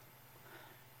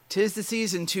'Tis the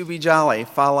season to be jolly,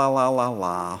 fa la la la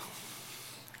la.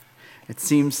 It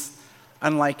seems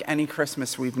unlike any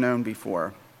Christmas we've known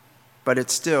before, but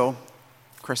it's still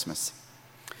Christmas.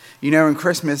 You know, in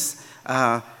Christmas,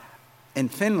 in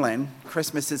Finland,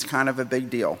 Christmas is kind of a big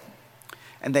deal.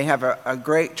 And they have a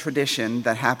great tradition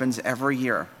that happens every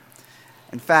year.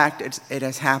 In fact, it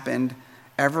has happened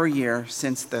every year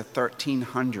since the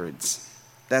 1300s.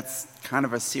 That's kind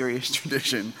of a serious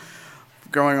tradition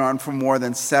going on for more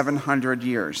than 700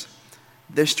 years.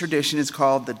 This tradition is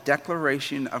called the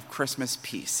Declaration of Christmas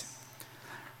Peace.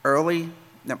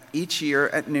 Each year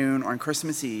at noon on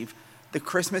Christmas Eve, the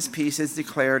Christmas peace is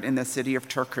declared in the city of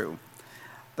Turku.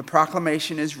 The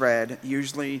proclamation is read,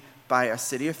 usually by a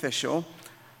city official,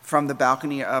 from the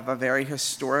balcony of a very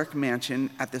historic mansion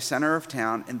at the center of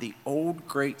town in the old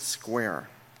Great Square.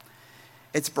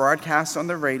 It's broadcast on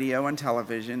the radio and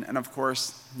television, and of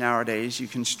course, nowadays you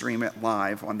can stream it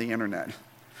live on the internet.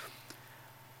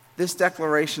 This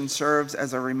declaration serves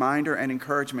as a reminder and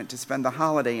encouragement to spend the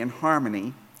holiday in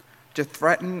harmony, to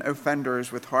threaten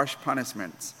offenders with harsh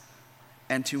punishments,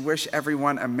 and to wish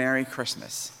everyone a Merry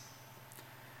Christmas.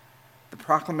 The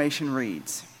proclamation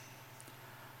reads,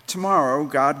 "Tomorrow,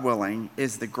 God willing,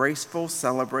 is the graceful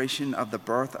celebration of the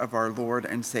birth of our Lord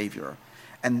and Savior,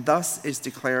 and thus is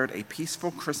declared a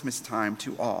peaceful Christmas time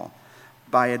to all,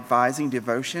 by advising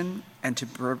devotion and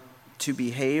to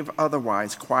behave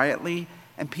otherwise quietly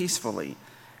and peacefully,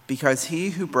 because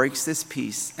he who breaks this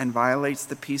peace and violates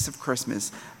the peace of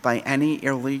Christmas by any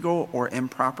illegal or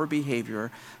improper behavior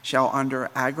shall,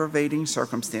 under aggravating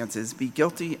circumstances, be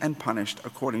guilty and punished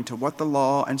according to what the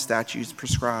law and statutes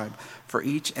prescribe for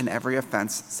each and every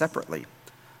offense separately.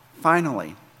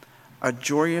 Finally, a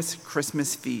joyous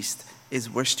Christmas feast is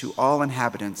wished to all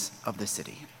inhabitants of the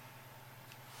city."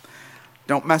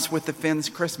 Don't mess with the Finns'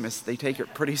 Christmas. They take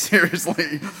it pretty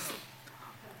seriously.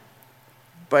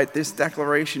 But this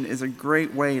declaration is a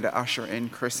great way to usher in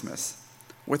Christmas,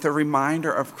 with a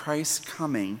reminder of Christ's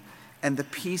coming and the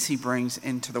peace he brings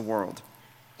into the world.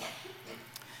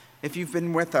 If you've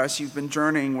been with us, you've been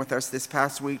journeying with us this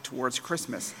past week towards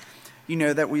Christmas, you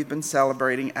know that we've been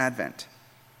celebrating Advent.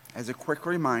 As a quick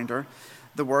reminder,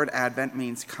 the word Advent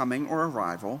means coming or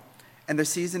arrival, and the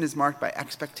season is marked by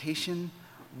expectation,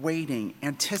 waiting,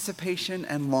 anticipation,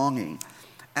 and longing.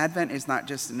 Advent is not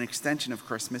just an extension of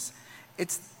Christmas,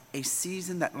 it's a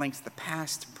season that links the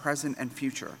past, present, and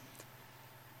future.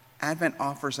 Advent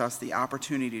offers us the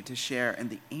opportunity to share in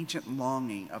the ancient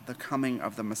longing of the coming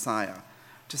of the Messiah,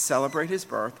 to celebrate his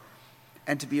birth,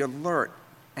 and to be alert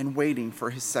and waiting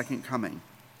for his second coming.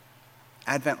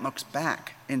 Advent looks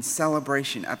back in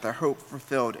celebration at the hope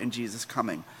fulfilled in Jesus'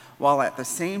 coming, while at the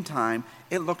same time,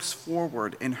 it looks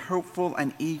forward in hopeful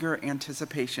and eager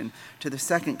anticipation to the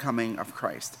second coming of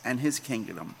Christ and his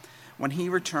kingdom, when he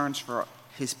returns for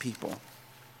his people.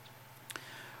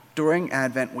 During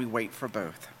Advent, we wait for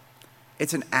both.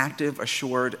 It's an active,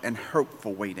 assured, and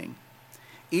hopeful waiting.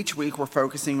 Each week, we're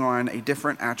focusing on a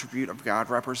different attribute of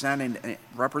God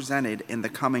represented in the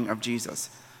coming of Jesus: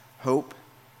 hope,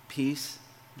 peace,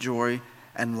 joy,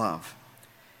 and love.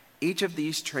 Each of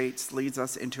these traits leads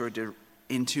us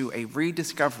into a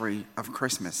rediscovery of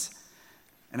Christmas.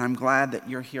 And I'm glad that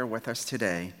you're here with us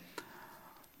today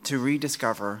to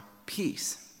rediscover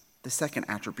peace, the second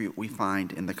attribute we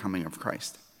find in the coming of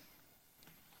Christ.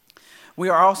 We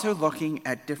are also looking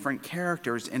at different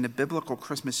characters in the biblical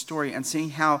Christmas story and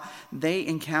seeing how they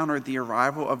encountered the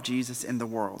arrival of Jesus in the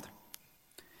world.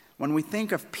 When we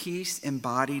think of peace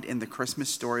embodied in the Christmas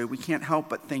story, we can't help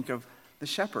but think of the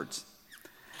shepherds.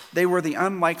 They were the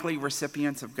unlikely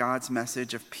recipients of God's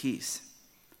message of peace.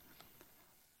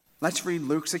 Let's read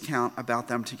Luke's account about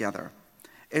them together.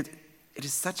 It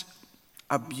is such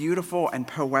a beautiful and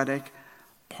poetic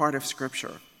part of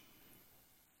Scripture.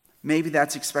 Maybe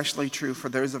that's especially true for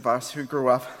those of us who grew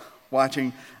up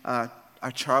watching a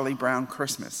Charlie Brown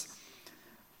Christmas.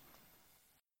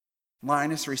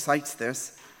 Linus recites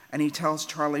this, and he tells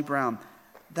Charlie Brown,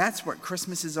 "That's what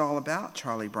Christmas is all about,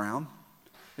 Charlie Brown."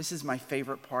 This is my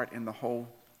favorite part in the whole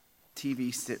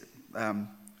TV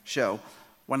show,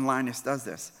 when Linus does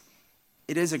this.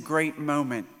 It is a great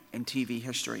moment in TV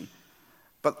history.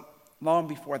 But long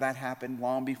before that happened,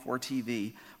 long before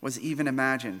TV was even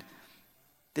imagined,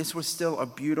 this was still a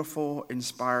beautiful,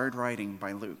 inspired writing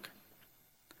by Luke.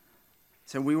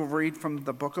 So we will read from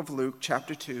the book of Luke,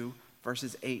 chapter 2,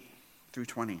 verses 8 through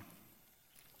 20.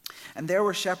 "And there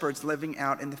were shepherds living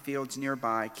out in the fields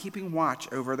nearby, keeping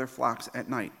watch over their flocks at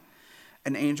night.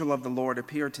 An angel of the Lord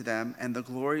appeared to them, and the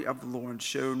glory of the Lord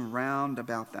shone round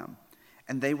about them,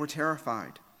 and they were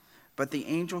terrified. But the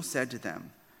angel said to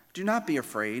them, 'Do not be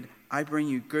afraid. I bring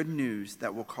you good news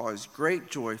that will cause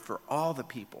great joy for all the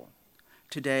people.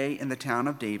 Today, in the town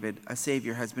of David, a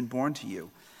Savior has been born to you.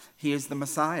 He is the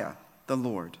Messiah, the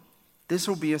Lord. This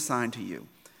will be a sign to you.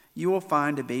 You will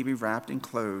find a baby wrapped in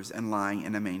clothes and lying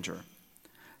in a manger."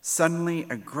 Suddenly,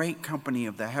 a great company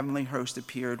of the heavenly host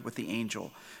appeared with the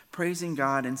angel, praising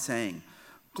God and saying,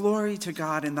 "Glory to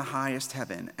God in the highest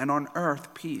heaven, and on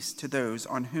earth peace to those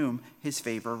on whom his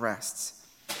favor rests."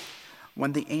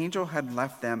 When the angel had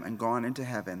left them and gone into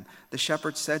heaven, the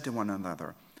shepherds said to one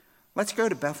another, "Let's go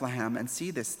to Bethlehem and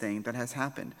see this thing that has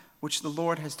happened, which the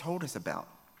Lord has told us about."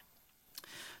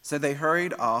 So they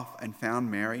hurried off and found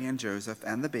Mary and Joseph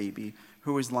and the baby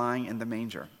who was lying in the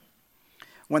manger.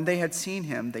 When they had seen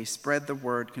him, they spread the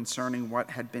word concerning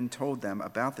what had been told them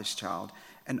about this child,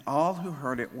 and all who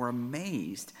heard it were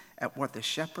amazed at what the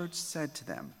shepherds said to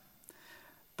them.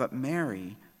 But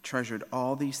Mary treasured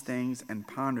all these things and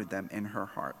pondered them in her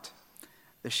heart.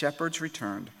 The shepherds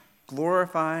returned,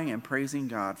 glorifying and praising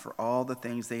God for all the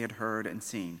things they had heard and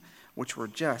seen, which were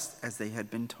just as they had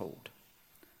been told.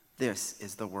 This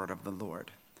is the word of the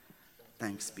Lord.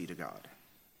 Thanks be to God.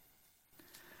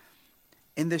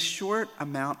 In this short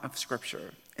amount of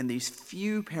scripture, in these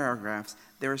few paragraphs,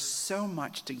 there is so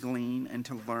much to glean and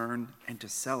to learn and to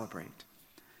celebrate.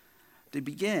 To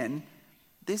begin,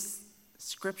 this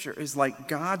scripture is like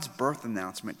God's birth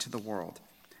announcement to the world.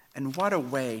 And what a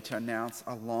way to announce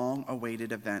a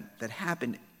long-awaited event that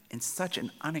happened in such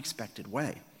an unexpected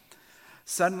way.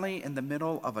 Suddenly, in the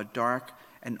middle of a dark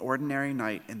and ordinary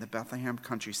night in the Bethlehem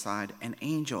countryside, an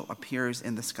angel appears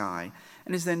in the sky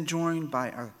and is then joined by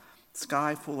a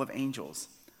sky full of angels.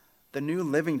 The New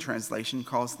Living Translation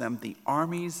calls them the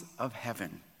armies of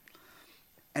heaven.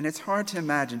 And it's hard to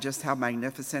imagine just how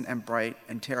magnificent and bright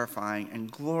and terrifying and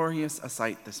glorious a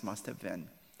sight this must have been.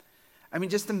 I mean,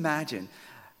 just imagine.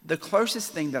 The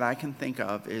closest thing that I can think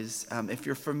of is if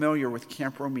you're familiar with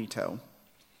Camp Romito,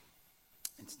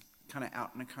 it's kind of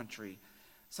out in the country.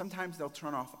 Sometimes they'll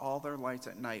turn off all their lights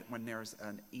at night when there's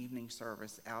an evening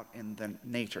service out in the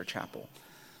nature chapel.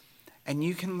 And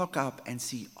you can look up and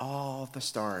see all the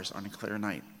stars on a clear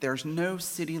night. There's no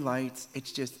city lights.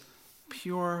 It's just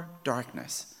pure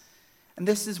darkness. And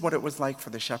this is what it was like for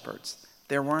the shepherds.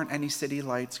 There weren't any city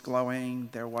lights glowing.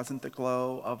 There wasn't the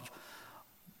glow of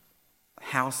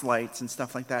house lights and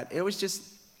stuff like that. It was just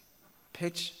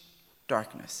pitch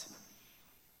darkness.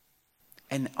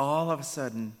 And all of a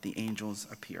sudden, the angels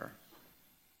appear.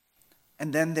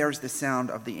 And then there's the sound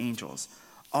of the angels.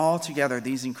 All together,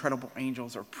 these incredible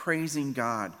angels are praising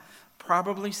God,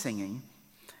 probably singing,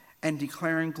 and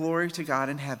declaring glory to God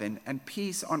in heaven and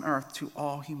peace on earth to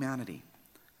all humanity.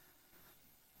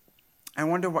 I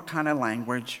wonder what kind of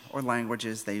language or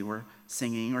languages they were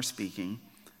singing or speaking,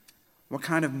 what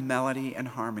kind of melody and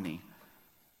harmony.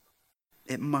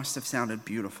 It must have sounded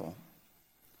beautiful.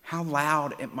 How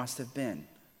loud it must have been.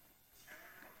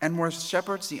 And were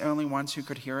shepherds the only ones who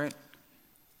could hear it?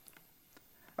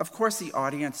 Of course, the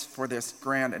audience for this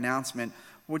grand announcement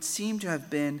would seem to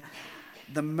have been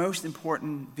the most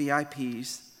important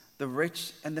VIPs, the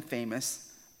rich and the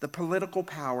famous, the political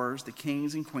powers, the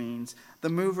kings and queens, the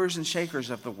movers and shakers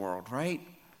of the world, right?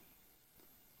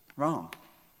 Wrong.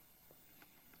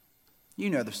 You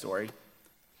know the story.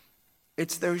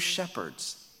 It's those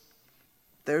shepherds,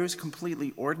 those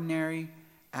completely ordinary,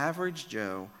 average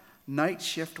Joe, night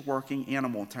shift working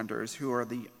animal tenders who are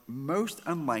the most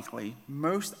unlikely,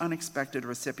 most unexpected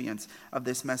recipients of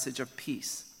this message of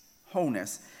peace,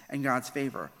 wholeness, and God's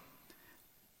favor.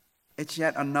 It's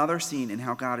yet another scene in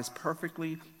how God is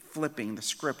perfectly flipping the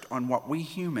script on what we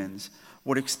humans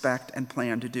would expect and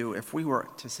plan to do if we were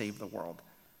to save the world.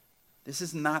 This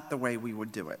is not the way we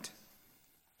would do it.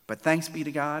 But thanks be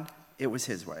to God, it was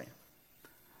his way.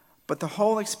 But the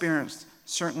whole experience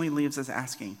certainly leaves us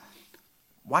asking,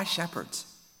 why shepherds?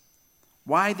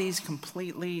 Why these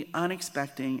completely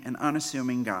unexpected and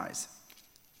unassuming guys?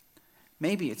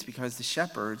 Maybe it's because the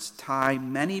shepherds tie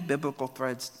many biblical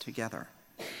threads together.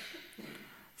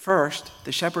 First,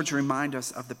 the shepherds remind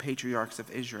us of the patriarchs of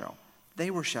Israel.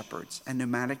 They were shepherds and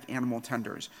nomadic animal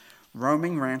tenders,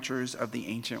 roaming ranchers of the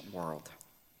ancient world.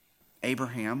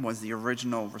 Abraham was the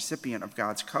original recipient of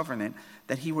God's covenant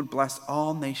that he would bless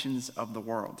all nations of the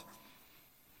world.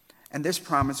 And this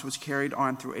promise was carried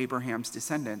on through Abraham's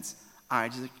descendants,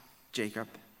 Isaac, Jacob,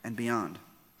 and beyond.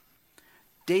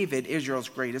 David, Israel's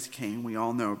greatest king, we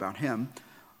all know about him,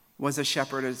 was a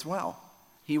shepherd as well.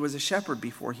 He was a shepherd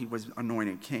before he was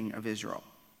anointed king of Israel.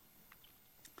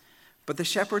 But the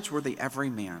shepherds were the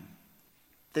everyman.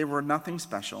 They were nothing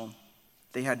special.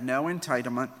 They had no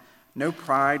entitlement, no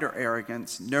pride or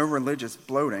arrogance, no religious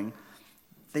bloating.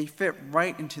 they fit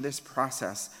right into this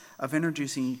process of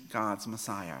introducing God's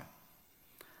Messiah.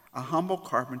 A humble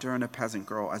carpenter and a peasant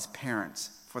girl as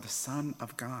parents for the Son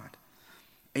of God.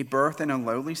 A birth in a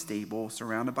lowly stable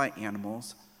surrounded by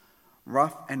animals,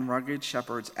 rough and rugged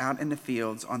shepherds out in the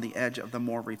fields on the edge of the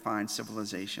more refined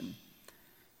civilization.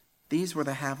 These were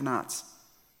the have-nots,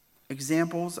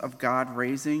 examples of God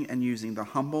raising and using the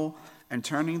humble and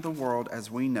turning the world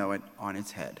as we know it on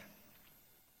its head.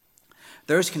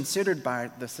 Those considered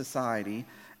by the society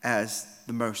as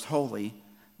the most holy,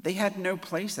 they had no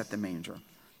place at the manger.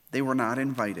 They were not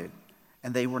invited,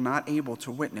 and they were not able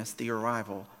to witness the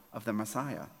arrival of the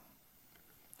Messiah.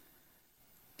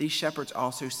 These shepherds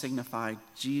also signified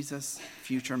Jesus'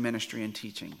 future ministry and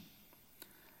teaching.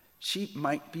 Sheep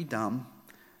might be dumb,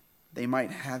 they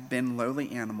might have been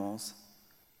lowly animals,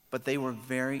 but they were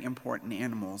very important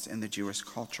animals in the Jewish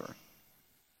culture.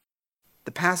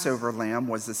 The Passover lamb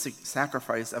was the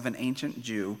sacrifice of an ancient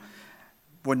Jew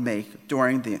would make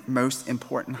during the most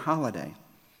important holiday.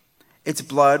 Its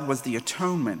blood was the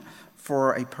atonement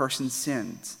for a person's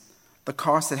sins, the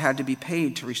cost that had to be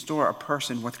paid to restore a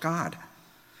person with God.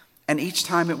 And each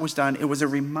time it was done, it was a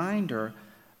reminder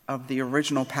of the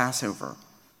original Passover,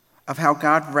 of how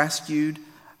God rescued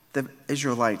the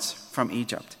Israelites from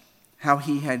Egypt, how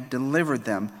he had delivered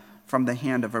them from the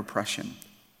hand of oppression.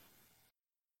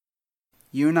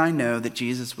 You and I know that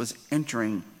Jesus was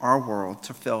entering our world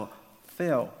to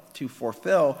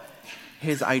fulfill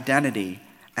his identity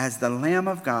as the Lamb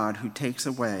of God who takes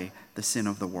away the sin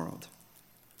of the world.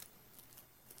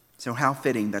 So how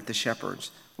fitting that the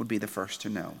shepherds would be the first to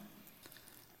know.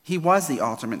 He was the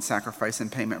ultimate sacrifice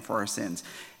and payment for our sins.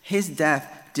 His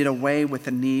death did away with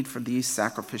the need for these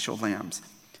sacrificial lambs.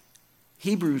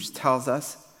 Hebrews tells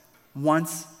us,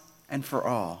 once and for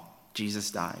all,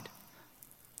 Jesus died.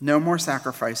 No more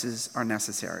sacrifices are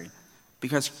necessary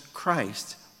because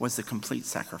Christ was the complete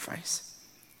sacrifice.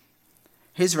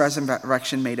 His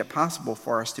resurrection made it possible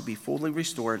for us to be fully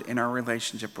restored in our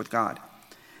relationship with God.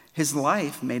 His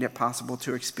life made it possible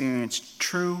to experience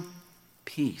true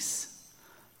peace,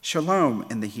 shalom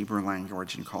in the Hebrew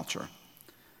language and culture.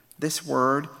 This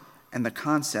word and the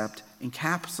concept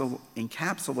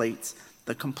encapsulates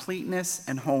the completeness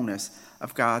and wholeness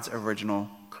of God's original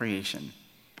creation.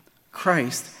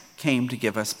 Christ came to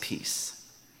give us peace.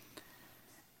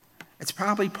 It's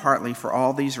probably partly for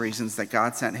all these reasons that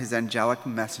God sent his angelic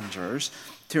messengers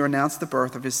to announce the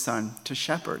birth of his son to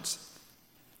shepherds.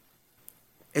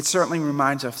 It certainly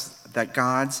reminds us that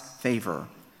God's favor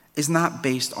is not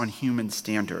based on human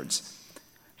standards.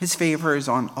 His favor is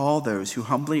on all those who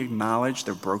humbly acknowledge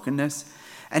their brokenness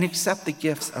and accept the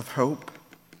gifts of hope,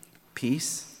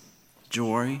 peace,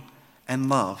 joy, and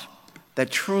love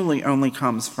that truly only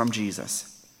comes from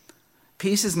Jesus.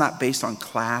 Peace is not based on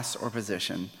class or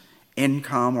position,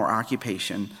 income or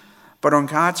occupation, but on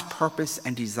God's purpose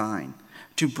and design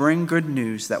to bring good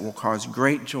news that will cause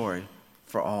great joy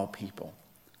for all people.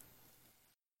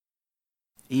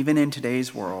 Even in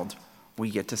today's world, we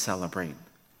get to celebrate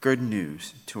good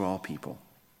news to all people.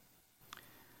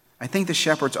 I think the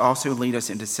shepherds also lead us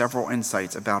into several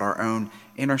insights about our own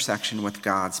intersection with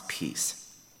God's peace.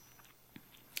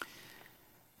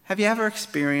 Have you ever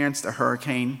experienced a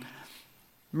hurricane?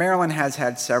 Maryland has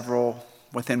had several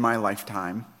within my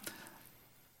lifetime.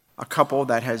 A couple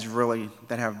that have really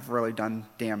done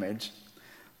damage.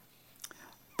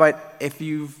 But if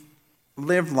you've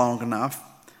lived long enough,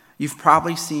 you've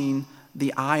probably seen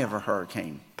the eye of a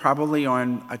hurricane, probably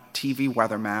on a TV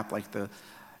weather map, like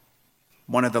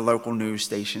one of the local news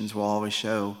stations will always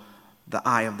show the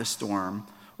eye of the storm,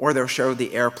 or they'll show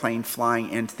the airplane flying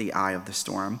into the eye of the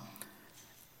storm.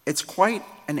 It's quite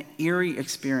an eerie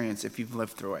experience if you've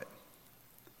lived through it,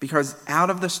 because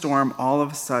out of the storm, all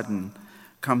of a sudden,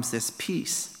 comes this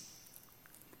peace.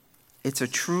 It's a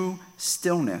true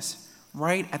stillness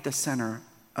right at the center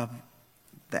of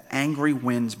the angry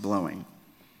winds blowing.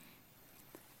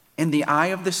 In the eye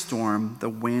of the storm, the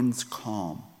winds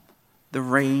calm. The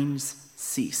rains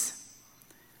cease.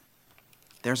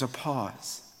 There's a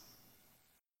pause.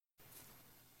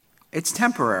 It's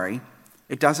temporary.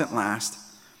 It doesn't last.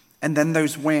 And then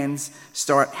those winds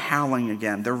start howling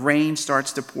again. The rain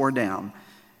starts to pour down,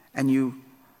 and you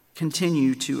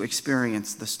continue to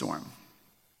experience the storm.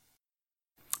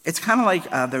 It's kind of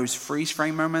like those freeze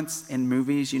frame moments in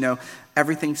movies.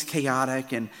 Everything's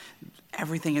chaotic and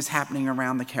everything is happening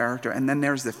around the character. And then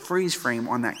there's the freeze frame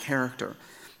on that character.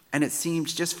 And it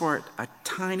seems just for a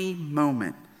tiny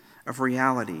moment of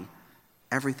reality,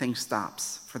 everything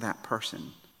stops for that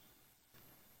person.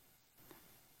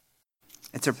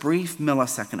 It's a brief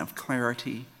millisecond of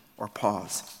clarity or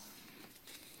pause.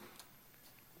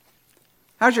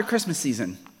 How's your Christmas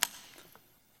season?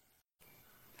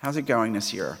 How's it going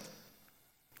this year?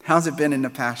 How's it been in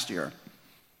the past year?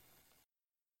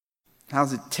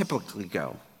 How's it typically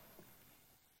go?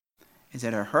 Is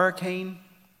it a hurricane?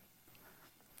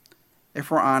 If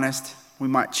we're honest, we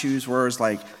might choose words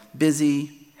like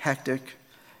busy, hectic,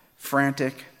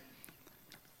 frantic.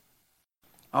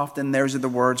 Often those are the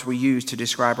words we use to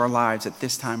describe our lives at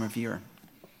this time of year.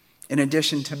 In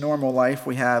addition to normal life,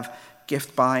 we have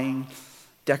gift buying,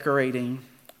 decorating,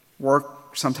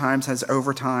 work sometimes has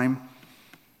overtime.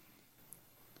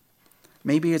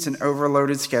 Maybe it's an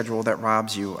overloaded schedule that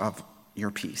robs you of your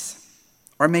peace.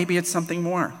 Or maybe it's something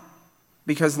more,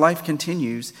 because life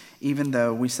continues even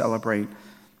though we celebrate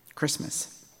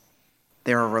Christmas.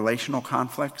 There are relational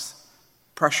conflicts,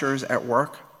 pressures at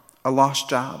work, a lost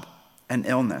job, an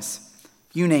illness.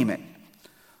 You name it.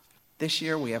 This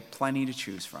year we have plenty to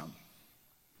choose from.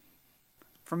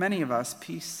 For many of us,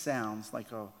 peace sounds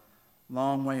like a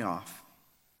long way off,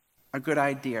 a good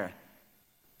idea.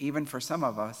 Even for some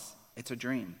of us, it's a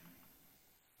dream.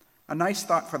 A nice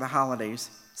thought for the holidays,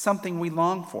 something we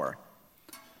long for.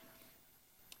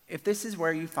 If this is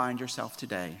where you find yourself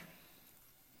today,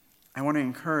 I want to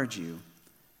encourage you.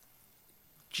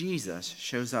 Jesus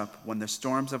shows up when the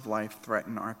storms of life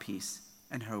threaten our peace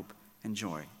and hope and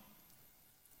joy.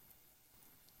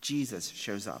 Jesus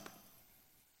shows up.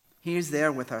 He is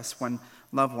there with us when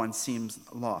loved one seems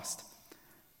lost.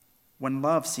 When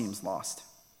love seems lost,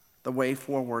 the way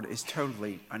forward is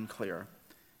totally unclear,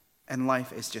 and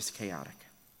life is just chaotic.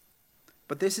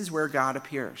 But this is where God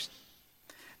appears.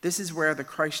 This is where the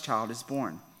Christ child is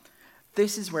born.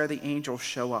 This is where the angels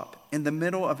show up, in the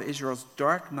middle of Israel's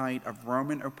dark night of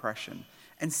Roman oppression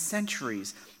and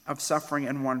centuries of suffering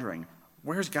and wondering,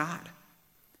 where's God?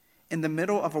 In the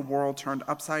middle of a world turned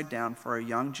upside down for a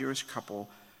young Jewish couple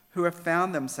who have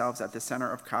found themselves at the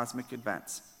center of cosmic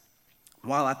events,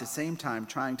 while at the same time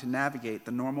trying to navigate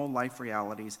the normal life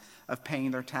realities of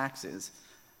paying their taxes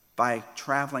by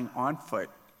traveling on foot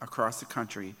across the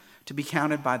country to be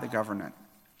counted by the government,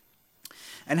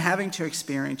 and having to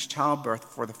experience childbirth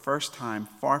for the first time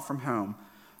far from home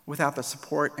without the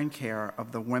support and care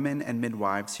of the women and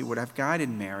midwives who would have guided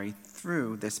Mary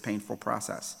through this painful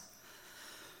process.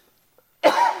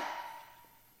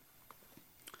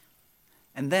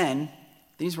 And then,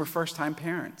 these were first-time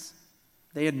parents.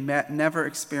 They had never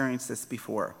experienced this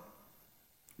before.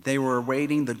 They were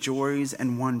awaiting the joys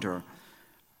and wonder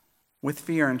with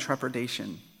fear and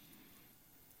trepidation,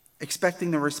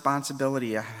 expecting the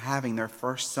responsibility of having their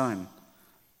first son.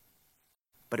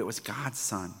 But it was God's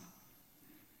son.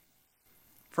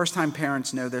 First-time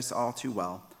parents know this all too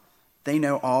well. They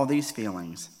know all these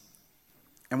feelings.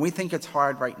 And we think it's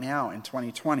hard right now in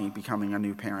 2020 becoming a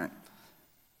new parent.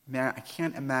 I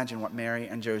can't imagine what Mary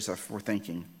and Joseph were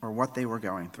thinking or what they were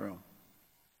going through.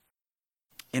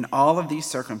 In all of these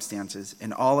circumstances,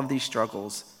 in all of these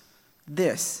struggles,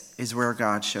 this is where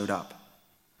God showed up.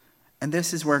 And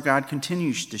this is where God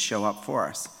continues to show up for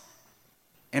us.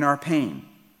 In our pain,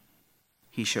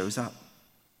 he shows up.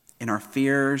 In our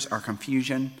fears, our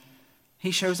confusion,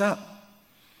 he shows up.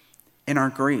 In our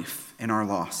grief, in our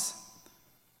loss,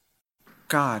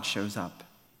 God shows up.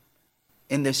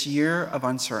 In this year of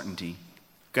uncertainty,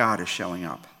 God is showing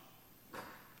up.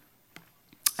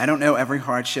 I don't know every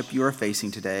hardship you are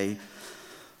facing today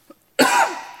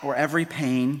or every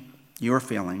pain you are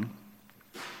feeling,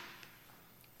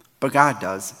 but God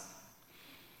does.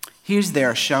 He is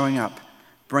there showing up,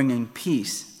 bringing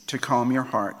peace to calm your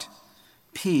heart,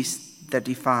 peace that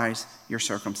defies your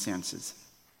circumstances.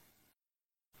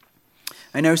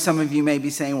 I know some of you may be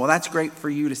saying, well, that's great for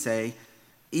you to say,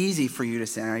 easy for you to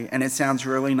say, and it sounds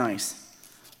really nice,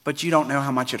 but you don't know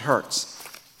how much it hurts.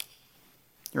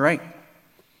 You're right.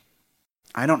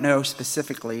 I don't know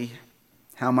specifically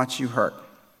how much you hurt.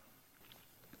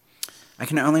 I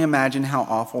can only imagine how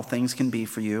awful things can be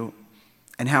for you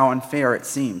and how unfair it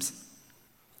seems.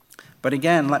 But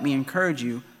again, let me encourage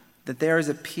you that there is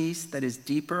a peace that is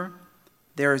deeper.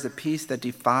 There is a peace that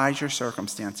defies your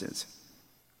circumstances.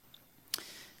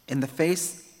 In the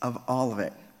face of all of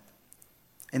it,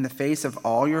 in the face of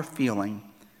all you're feeling,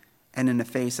 and in the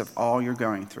face of all you're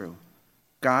going through,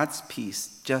 God's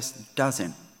peace just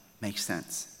doesn't make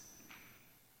sense.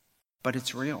 But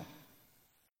it's real.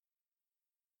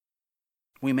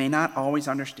 We may not always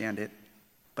understand it,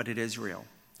 but it is real.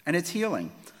 And it's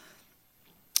healing.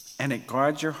 And it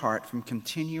guards your heart from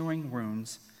continuing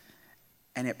wounds,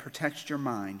 and it protects your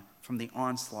mind from the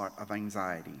onslaught of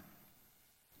anxiety.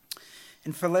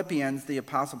 In Philippians, the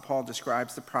Apostle Paul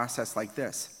describes the process like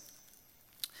this.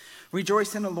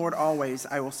 Rejoice in the Lord always.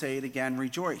 I will say it again,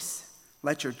 rejoice.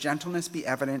 Let your gentleness be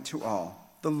evident to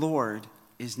all. the Lord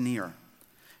is near.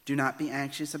 Do not be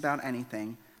anxious about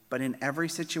anything, but in every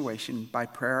situation, by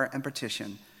prayer and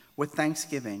petition, with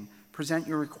thanksgiving, present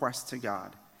your requests to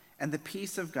God. And the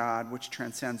peace of God, which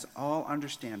transcends all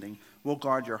understanding, will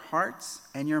guard your hearts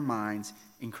and your minds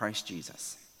in Christ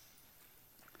Jesus.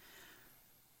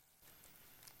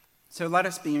 So let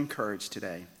us be encouraged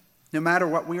today, no matter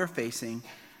what we are facing,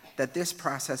 that this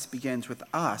process begins with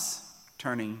us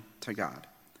turning to God,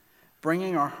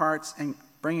 bringing our hurts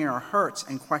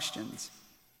and questions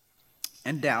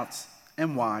and doubts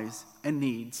and whys and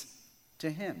needs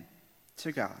to him,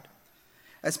 to God.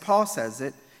 As Paul says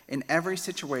it, in every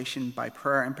situation by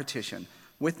prayer and petition,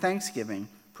 with thanksgiving,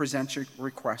 present your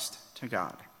request to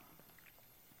God.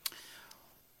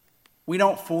 We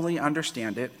don't fully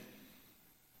understand it,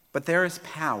 but there is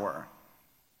power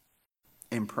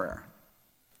in prayer.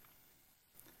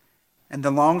 And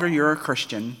the longer you're a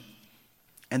Christian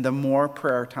and the more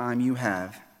prayer time you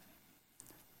have,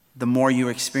 the more you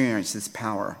experience this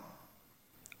power,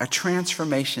 a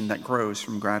transformation that grows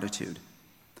from gratitude.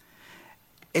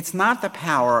 It's not the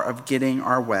power of getting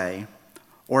our way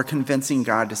or convincing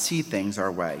God to see things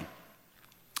our way.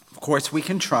 Of course, we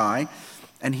can try,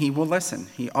 and he will listen.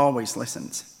 He always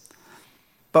listens.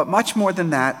 But much more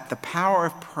than that, the power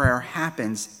of prayer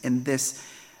happens in this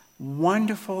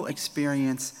wonderful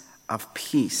experience of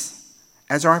peace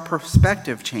as our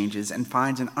perspective changes and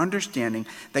finds an understanding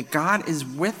that God is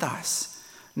with us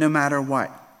no matter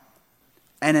what,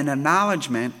 and an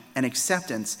acknowledgement and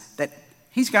acceptance that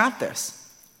he's got this.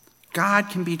 God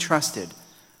can be trusted.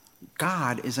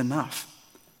 God is enough.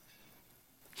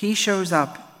 He shows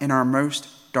up in our most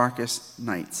darkest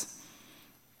nights.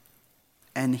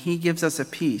 And he gives us a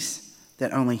peace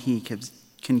that only he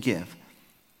can give,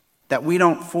 that we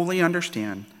don't fully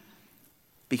understand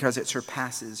because it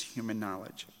surpasses human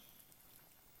knowledge.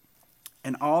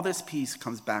 And all this peace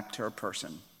comes back to a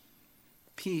person.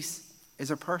 Peace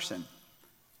is a person.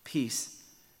 Peace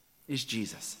is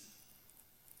Jesus,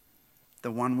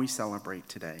 the one we celebrate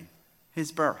today,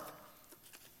 his birth.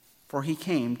 For he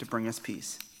came to bring us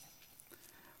peace.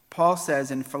 Paul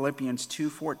says in Philippians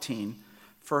 2:14,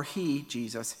 for he,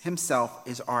 Jesus, himself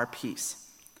is our peace.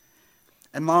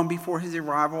 And long before his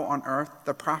arrival on earth,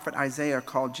 the prophet Isaiah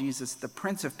called Jesus the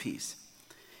Prince of Peace.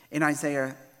 In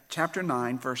Isaiah chapter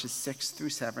 9, verses 6 through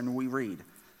 7, we read,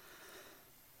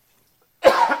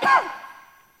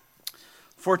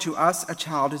 for to us a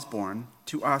child is born,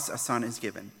 to us a son is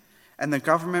given, and the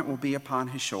government will be upon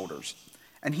his shoulders.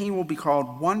 And he will be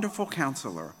called Wonderful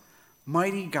Counselor,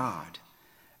 Mighty God,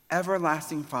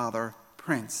 Everlasting Father,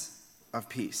 Prince of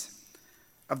Peace.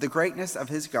 Of the greatness of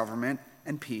his government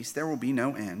and peace there will be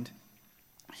no end.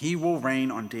 He will reign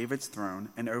on David's throne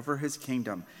and over his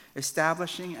kingdom,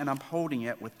 establishing and upholding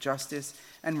it with justice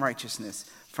and righteousness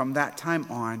from that time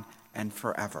on and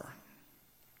forever.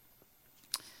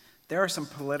 There are some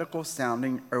political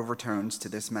sounding overtones to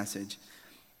this message,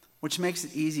 which makes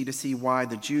it easy to see why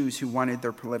the Jews who wanted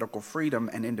their political freedom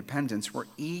and independence were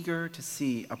eager to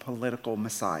see a political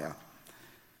Messiah.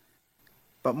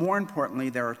 But more importantly,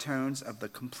 there are tones of the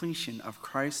completion of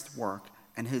Christ's work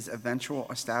and his eventual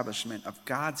establishment of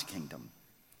God's kingdom.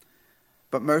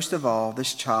 But most of all,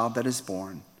 this child that is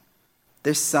born,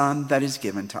 this son that is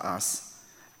given to us,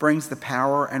 brings the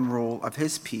power and rule of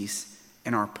his peace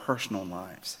in our personal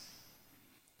lives.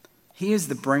 He is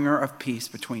the bringer of peace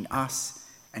between us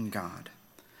and God,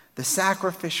 the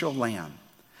sacrificial lamb,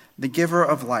 the giver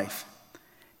of life.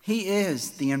 He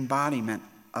is the embodiment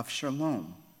of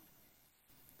shalom,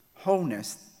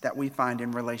 wholeness that we find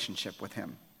in relationship with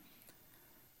him.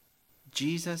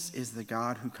 Jesus is the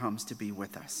God who comes to be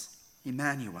with us,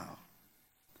 Emmanuel.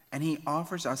 And he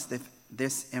offers us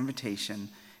this invitation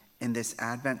in this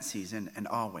Advent season and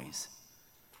always.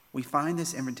 We find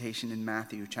this invitation in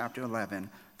Matthew chapter 11,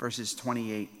 verses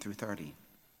 28 through 30.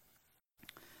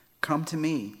 Come to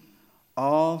me,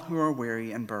 all who are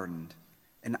weary and burdened,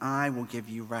 and I will give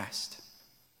you rest.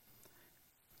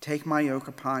 Take my yoke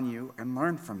upon you and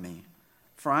learn from me,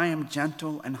 for I am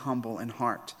gentle and humble in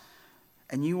heart,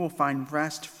 and you will find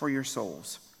rest for your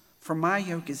souls. For my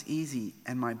yoke is easy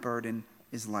and my burden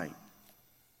is light.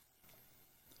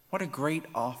 What a great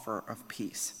offer of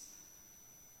peace.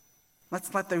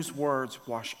 Let's let those words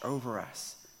wash over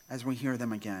us as we hear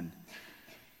them again.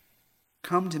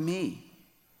 Come to me,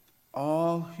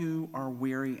 all who are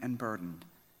weary and burdened,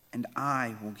 and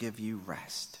I will give you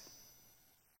rest.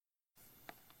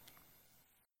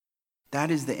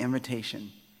 That is the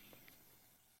invitation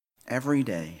every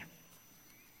day.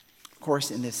 Of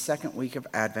course, in this second week of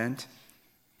Advent,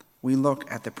 we look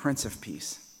at the Prince of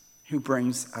Peace, who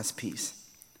brings us peace,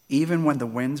 even when the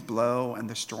winds blow and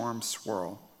the storms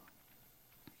swirl.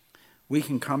 We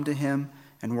can come to him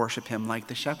and worship him like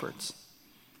the shepherds,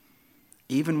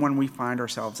 even when we find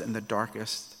ourselves in the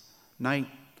darkest night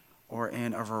or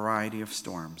in a variety of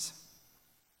storms.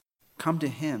 Come to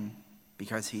him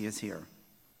because he is here.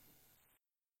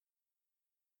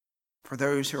 For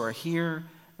those who are here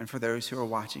and for those who are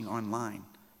watching online,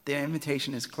 the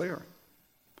invitation is clear.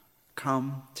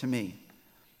 Come to me.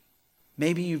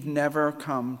 Maybe you've never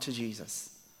come to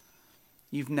Jesus.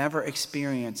 You've never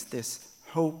experienced this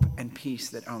hope and peace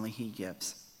that only he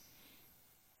gives.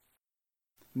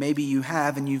 Maybe you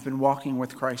have and you've been walking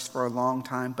with Christ for a long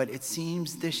time, but it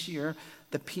seems this year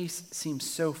the peace seems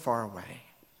so far away.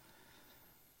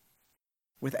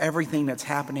 With everything that's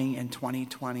happening in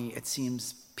 2020, it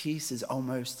seems peace is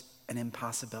almost an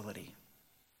impossibility.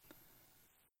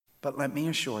 But let me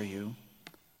assure you,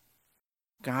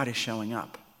 God is showing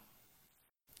up.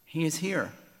 He is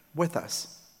here with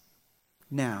us,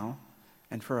 now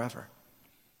and forever.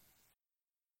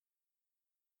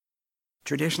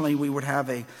 Traditionally, we would have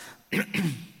a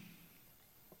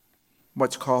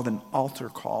what's called an altar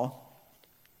call.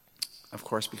 Of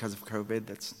course, because of COVID,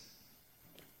 that's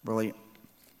really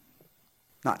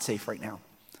not safe right now.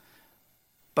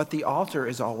 But the altar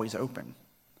is always open.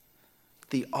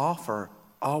 The offer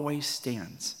always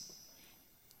stands.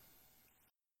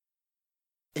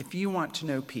 If you want to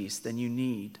know peace, then you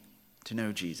need to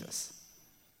know Jesus.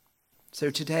 So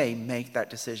today, make that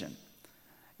decision.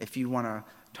 If you want to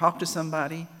talk to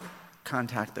somebody,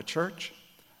 contact the church,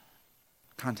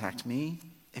 contact me.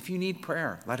 If you need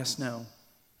prayer, let us know.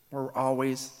 We're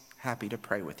always happy to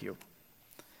pray with you,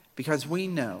 because we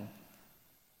know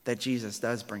that Jesus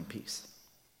does bring peace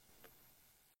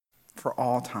for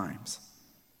all times,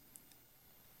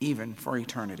 even for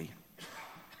eternity.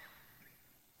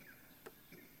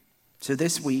 So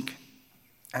this week,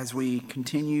 as we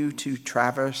continue to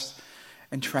traverse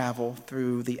and travel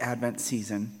through the Advent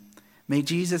season, may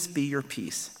Jesus be your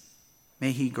peace.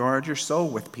 May he guard your soul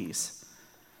with peace.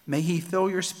 May he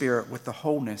fill your spirit with the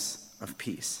wholeness of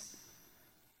peace.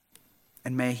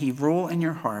 And may he rule in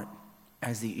your heart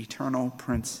as the eternal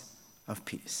Prince of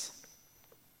Peace.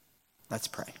 Let's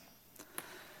pray.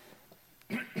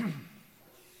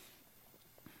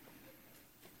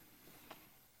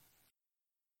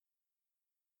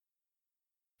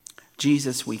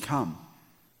 Jesus, we come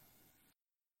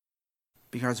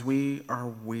because we are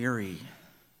weary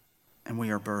and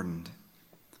we are burdened.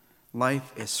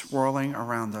 Life is swirling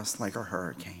around us like a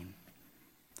hurricane.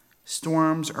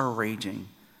 Storms are raging.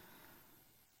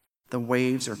 The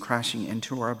waves are crashing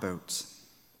into our boats.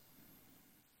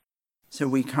 So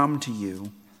we come to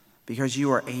you because you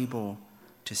are able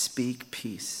to speak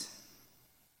peace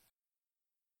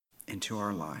into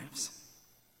our lives.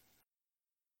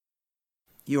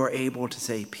 You are able to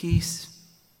say, "Peace,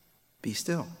 be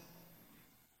still,"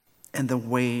 and the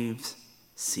waves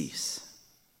cease.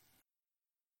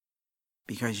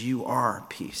 Because you are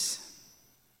peace.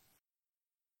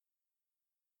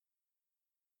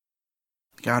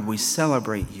 God, we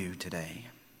celebrate you today,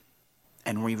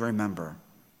 and we remember,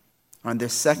 on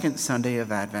this second Sunday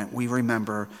of Advent, we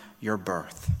remember your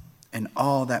birth and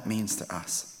all that means to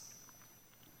us.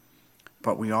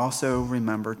 But we also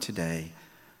remember today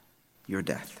your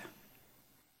death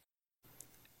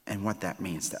and what that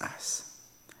means to us.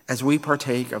 As we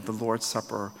partake of the Lord's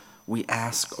Supper, we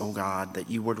ask, O God, that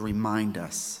you would remind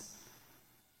us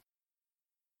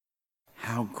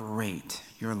how great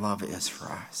your love is for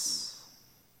us.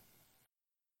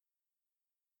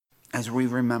 As we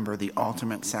remember the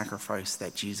ultimate sacrifice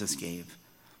that Jesus gave,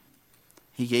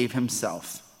 he gave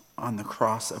himself on the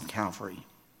cross of Calvary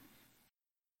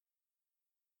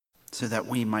so that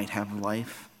we might have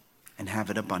life and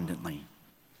have it abundantly,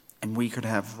 and we could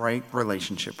have right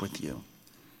relationship with you.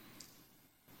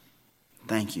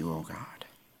 Thank you, O God.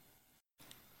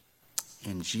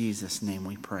 In Jesus' name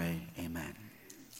we pray, amen.